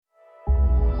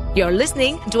You're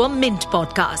listening to a Mint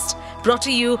podcast brought to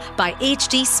you by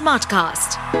HT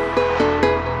Smartcast.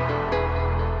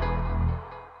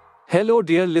 Hello,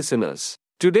 dear listeners.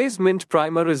 Today's Mint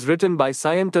Primer is written by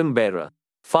Sayantan Bera.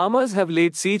 Farmers have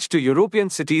laid siege to European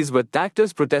cities with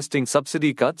tractors protesting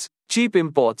subsidy cuts, cheap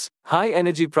imports, high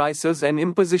energy prices, and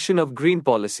imposition of green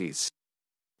policies.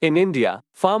 In India,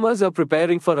 farmers are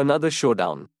preparing for another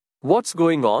showdown. What's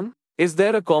going on? Is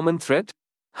there a common threat?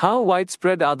 How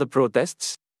widespread are the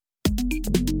protests?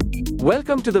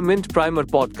 Welcome to the Mint Primer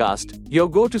podcast, your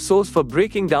go-to source for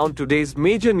breaking down today's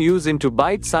major news into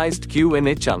bite-sized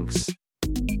Q&A chunks.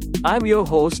 I'm your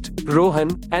host,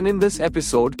 Rohan, and in this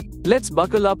episode, let's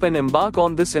buckle up and embark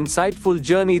on this insightful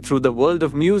journey through the world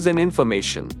of news and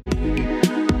information.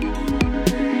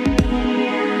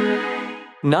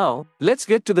 Now, let's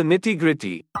get to the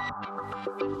nitty-gritty.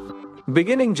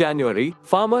 Beginning January,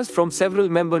 farmers from several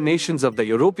member nations of the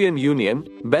European Union,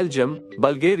 Belgium,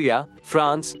 Bulgaria,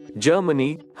 France,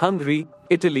 Germany, Hungary,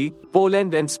 Italy,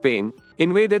 Poland and Spain,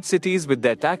 invaded cities with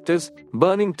their tractors,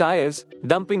 burning tires,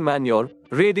 dumping manure,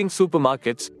 raiding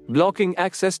supermarkets, blocking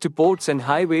access to ports and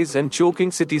highways and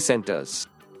choking city centers.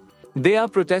 They are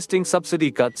protesting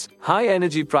subsidy cuts, high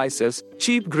energy prices,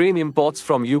 cheap grain imports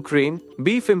from Ukraine,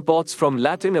 beef imports from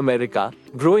Latin America,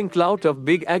 growing clout of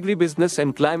big agribusiness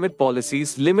and climate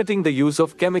policies limiting the use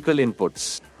of chemical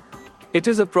inputs. It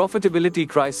is a profitability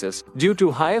crisis due to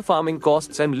higher farming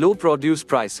costs and low produce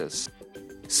prices.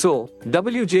 So,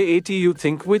 WJAT, you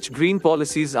think which green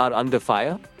policies are under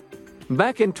fire?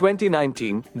 Back in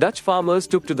 2019, Dutch farmers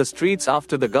took to the streets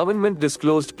after the government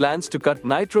disclosed plans to cut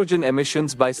nitrogen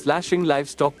emissions by slashing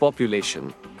livestock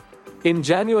population. In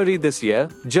January this year,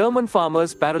 German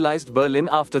farmers paralyzed Berlin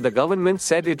after the government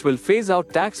said it will phase out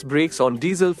tax breaks on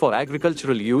diesel for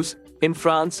agricultural use. In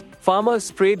France, farmers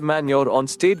sprayed manure on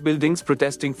state buildings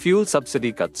protesting fuel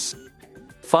subsidy cuts.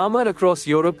 Farmers across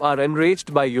Europe are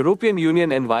enraged by European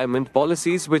Union environment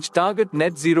policies which target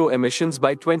net zero emissions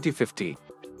by 2050.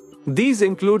 These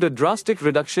include a drastic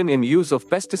reduction in use of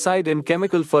pesticide and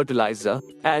chemical fertilizer,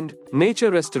 and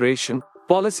nature restoration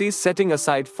policies setting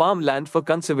aside farmland for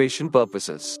conservation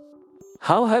purposes.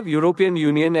 How have European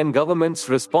Union and governments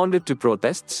responded to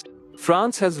protests?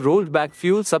 France has rolled back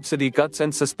fuel subsidy cuts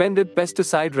and suspended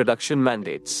pesticide reduction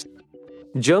mandates.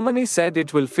 Germany said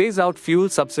it will phase out fuel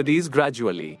subsidies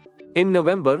gradually. In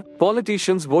November,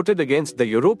 politicians voted against the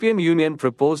European Union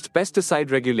proposed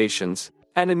pesticide regulations,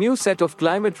 and a new set of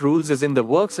climate rules is in the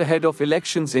works ahead of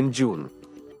elections in June.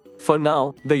 For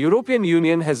now, the European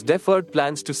Union has deferred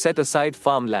plans to set aside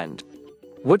farmland.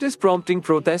 What is prompting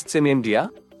protests in India?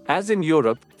 As in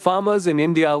Europe, farmers in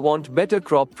India want better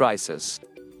crop prices.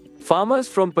 Farmers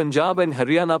from Punjab and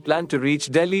Haryana plan to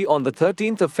reach Delhi on the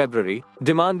 13th of February,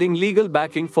 demanding legal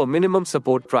backing for minimum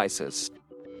support prices.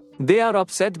 They are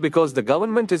upset because the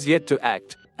government is yet to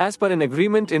act, as per an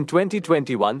agreement in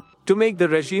 2021, to make the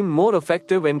regime more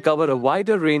effective and cover a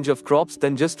wider range of crops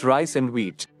than just rice and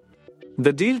wheat.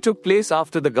 The deal took place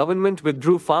after the government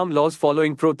withdrew farm laws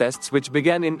following protests which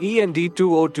began in END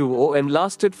 2020 and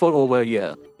lasted for over a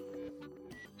year.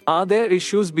 Are there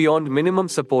issues beyond minimum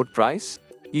support price?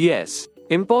 Yes.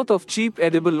 Import of cheap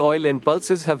edible oil and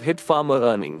pulses have hit farmer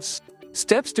earnings.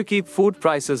 Steps to keep food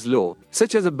prices low,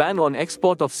 such as a ban on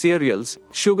export of cereals,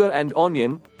 sugar and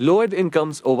onion, lowered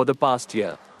incomes over the past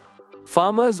year.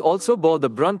 Farmers also bore the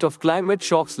brunt of climate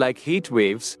shocks like heat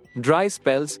waves, dry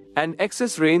spells, and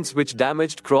excess rains which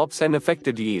damaged crops and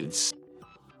affected yields.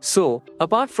 So,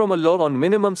 apart from a law on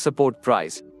minimum support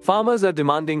price, farmers are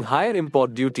demanding higher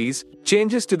import duties,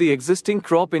 changes to the existing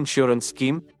crop insurance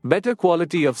scheme, better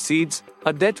quality of seeds,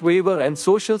 a debt waiver and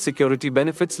social security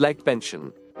benefits like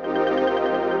pension.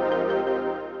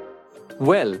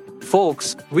 Well,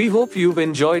 folks, we hope you've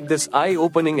enjoyed this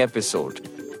eye-opening episode.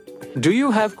 Do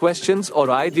you have questions or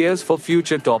ideas for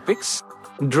future topics?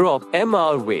 Drop them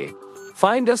our way.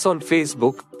 Find us on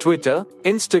Facebook, Twitter,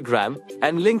 Instagram,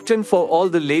 and LinkedIn for all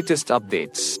the latest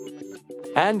updates.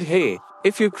 And hey,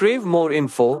 if you crave more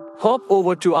info, hop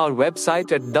over to our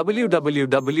website at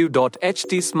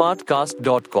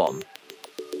www.htsmartcast.com.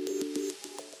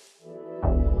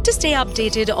 To stay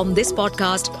updated on this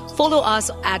podcast, follow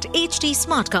us at HT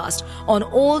Smartcast on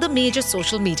all the major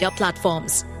social media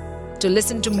platforms. To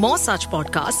listen to more such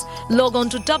podcasts, log on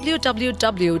to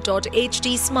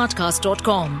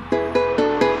www.htsmartcast.com.